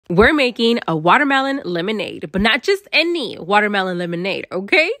We're making a watermelon lemonade, but not just any watermelon lemonade,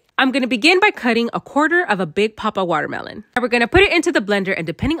 okay? I'm going to begin by cutting 1/4 of a big papa watermelon. We're going to put it into the blender, and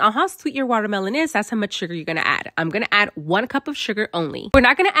depending on how sweet your watermelon is, that's how much sugar you're going to add. I'm going to add 1 cup of sugar only. We're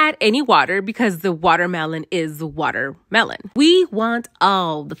not going to add any water because the watermelon is watermelon. We want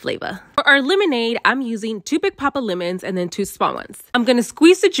all the flavor. For our lemonade, I'm using 2 big papa lemons and then 2 small ones. I'm going to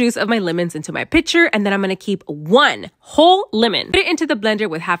squeeze the juice of my lemons into my pitcher, and then I'm going to keep 1 whole lemon. Put it into the blender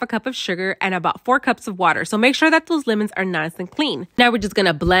with 1/2 cup of sugar and about 4 cups of water. So make sure that those lemons are nice and clean. Now we're just going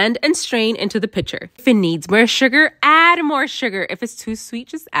to blend and strain into the pitcher. If it needs more sugar, add more sugar. If it's too sweet,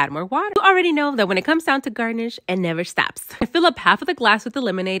 just add more water. You already know that when it comes down to garnish, it never stops. I fill up 1/2 of the glass with the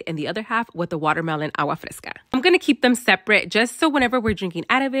lemonade and the other 1/2 with the watermelon agua fresca. I'm going to keep them separate just so whenever we're drinking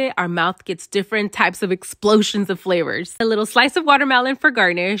out of it, our mouth gets different types of explosions of flavors. A little slice of watermelon for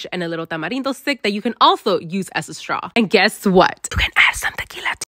garnish and a little tamarindo stick that you can also use as a straw. And guess what? You can add some tequila